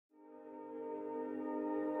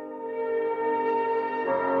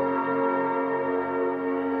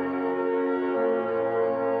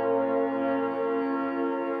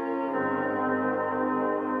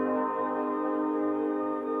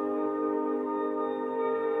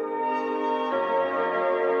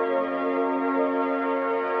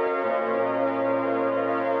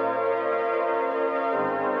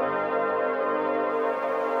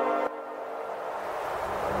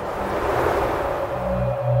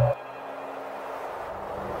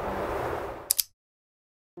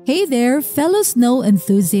Hey there, fellow snow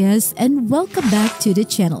enthusiasts, and welcome back to the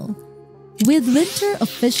channel. With winter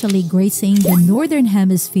officially gracing the Northern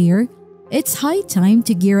Hemisphere, it's high time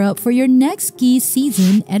to gear up for your next ski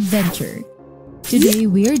season adventure. Today,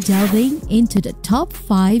 we're delving into the top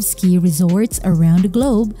 5 ski resorts around the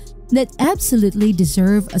globe that absolutely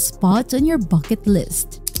deserve a spot on your bucket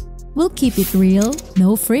list. We'll keep it real,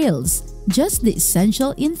 no frills, just the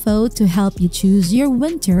essential info to help you choose your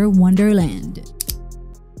winter wonderland.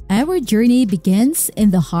 Our journey begins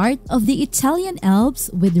in the heart of the Italian Alps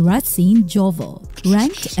with Racines-Giovo,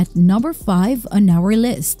 ranked at number 5 on our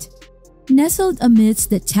list. Nestled amidst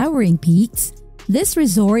the towering peaks, this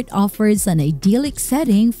resort offers an idyllic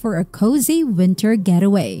setting for a cozy winter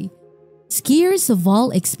getaway. Skiers of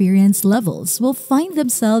all experience levels will find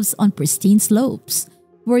themselves on pristine slopes,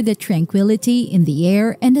 where the tranquility in the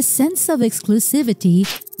air and a sense of exclusivity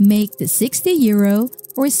make the €60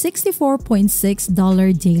 or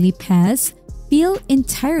 $64.6 daily pass feel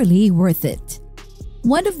entirely worth it.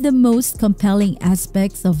 One of the most compelling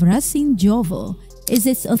aspects of Racines-Giovo is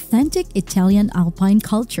its authentic Italian alpine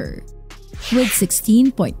culture. With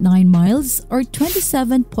 16.9 miles or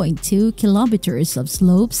 27.2 kilometers of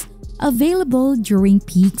slopes available during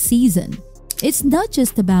peak season, it's not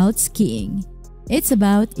just about skiing. It's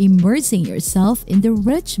about immersing yourself in the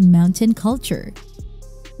rich mountain culture.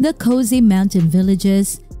 The cozy mountain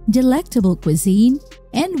villages, delectable cuisine,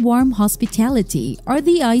 and warm hospitality are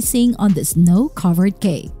the icing on the snow-covered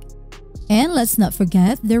cake. And let's not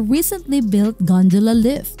forget the recently built gondola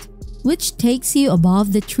lift, which takes you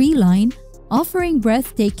above the tree line, offering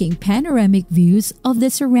breathtaking panoramic views of the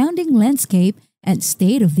surrounding landscape and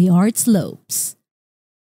state-of-the-art slopes.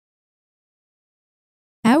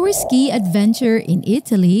 Our ski adventure in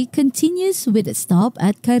Italy continues with a stop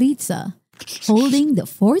at Carezza, holding the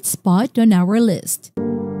 4th spot on our list.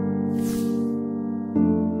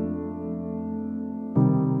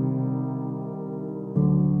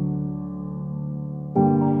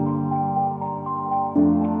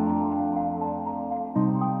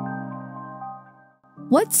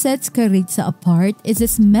 What sets Carezza apart is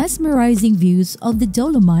its mesmerizing views of the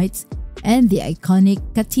Dolomites and the iconic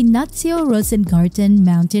Catinazzo-Rosengarten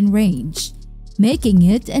mountain range, making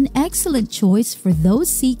it an excellent choice for those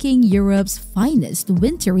seeking Europe's finest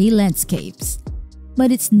wintry landscapes.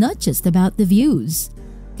 But it's not just about the views.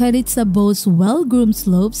 Carezza boasts well-groomed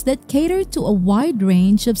slopes that cater to a wide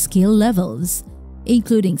range of skill levels,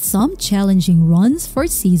 including some challenging runs for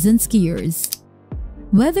seasoned skiers.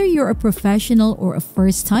 Whether you're a professional or a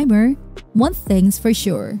first-timer, one thing's for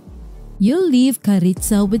sure: you'll leave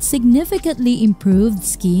Carezza with significantly improved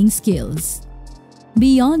skiing skills.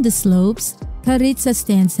 Beyond the slopes, Carezza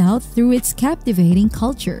stands out through its captivating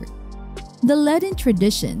culture. The Latin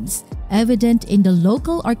traditions, evident in the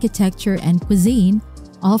local architecture and cuisine,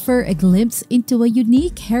 offer a glimpse into a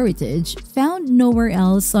unique heritage found nowhere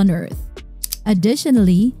else on Earth.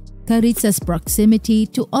 Additionally, Carezza's proximity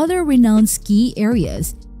to other renowned ski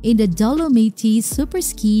areas in the Dolomiti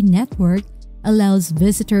Superski network allows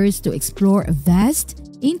visitors to explore a vast,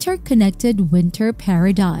 interconnected winter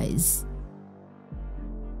paradise.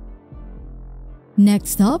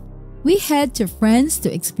 Next up, we head to France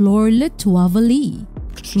to explore Les Trois Vallées,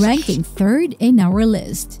 ranking 3rd in our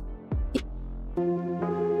list.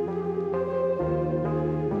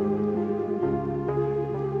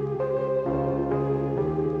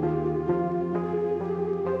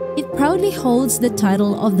 It proudly holds the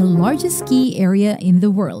title of the largest ski area in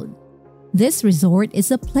the world. This resort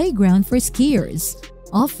is a playground for skiers,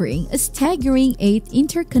 offering a staggering 8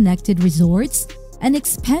 interconnected resorts, an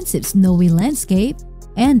expansive snowy landscape,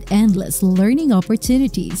 and endless learning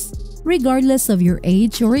opportunities, regardless of your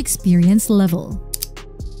age or experience level.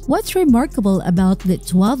 What's remarkable about Les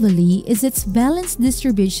Trois Vallées is its balanced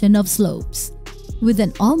distribution of slopes. With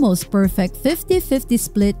an almost perfect 50-50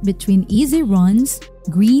 split between easy runs,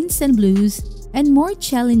 greens and blues, and more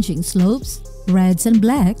challenging slopes, reds and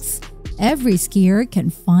blacks, every skier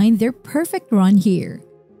can find their perfect run here.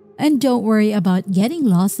 And don't worry about getting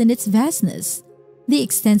lost in its vastness. The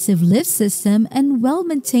extensive lift system and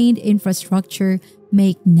well-maintained infrastructure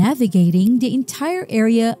make navigating the entire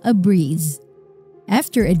area a breeze.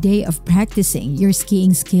 After a day of practicing your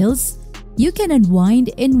skiing skills, you can unwind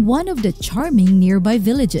in one of the charming nearby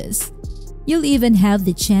villages. You'll even have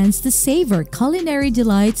the chance to savor culinary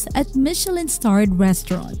delights at Michelin-starred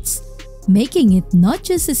restaurants, making it not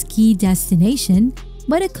just a ski destination,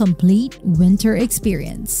 but a complete winter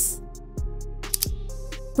experience.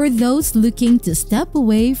 For those looking to step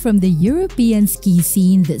away from the European ski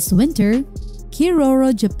scene this winter,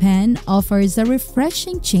 Kiroro, Japan offers a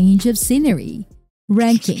refreshing change of scenery.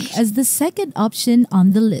 ranking as the second option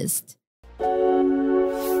on the list.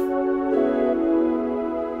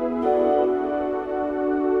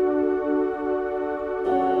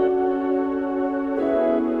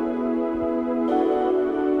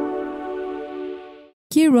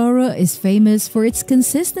 Kiroro is famous for its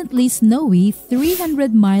consistently snowy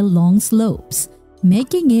 300-mile-long slopes,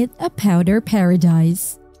 making it a powder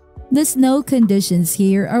paradise. The snow conditions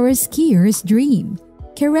here are a skier's dream,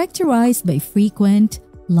 characterized by frequent,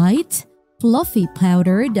 light, fluffy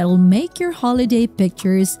powder that'll make your holiday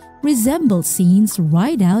pictures resemble scenes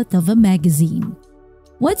right out of a magazine.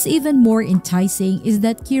 What's even more enticing is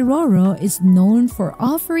that Kiroro is known for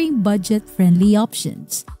offering budget-friendly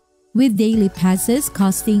options, with daily passes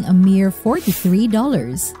costing a mere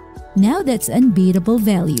 $43. Now that's unbeatable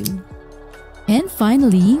value. And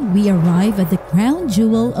finally, we arrive at the crown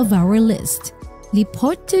jewel of our list, Les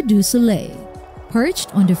Portes du Soleil,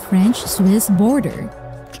 perched on the French-Swiss border.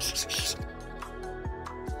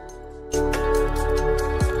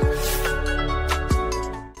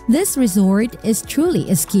 This resort is truly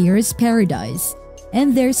a skier's paradise,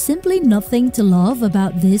 and there's simply nothing to love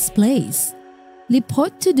about this place. Les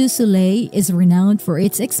Portes du Soleil is renowned for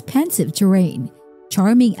its expansive terrain,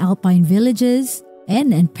 charming alpine villages,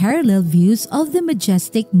 and unparalleled views of the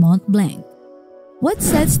majestic Mont Blanc. What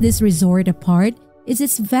sets this resort apart is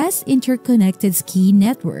its vast interconnected ski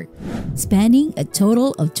network, spanning a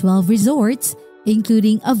total of 12 resorts,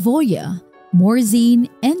 including Avoya, Morzine,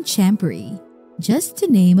 and Champery, just to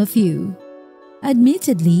name a few.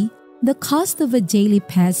 Admittedly, the cost of a daily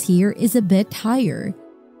pass here is a bit higher,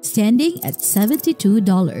 standing at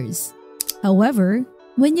 $72. However,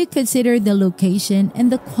 when you consider the location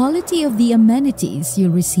and the quality of the amenities you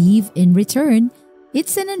receive in return,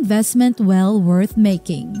 it's an investment well worth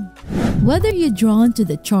making. Whether you're drawn to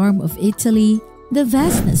the charm of Italy, the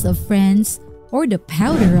vastness of France, or the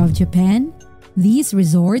powder of Japan, these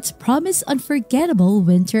resorts promise unforgettable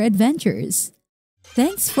winter adventures.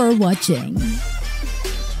 Thanks for watching.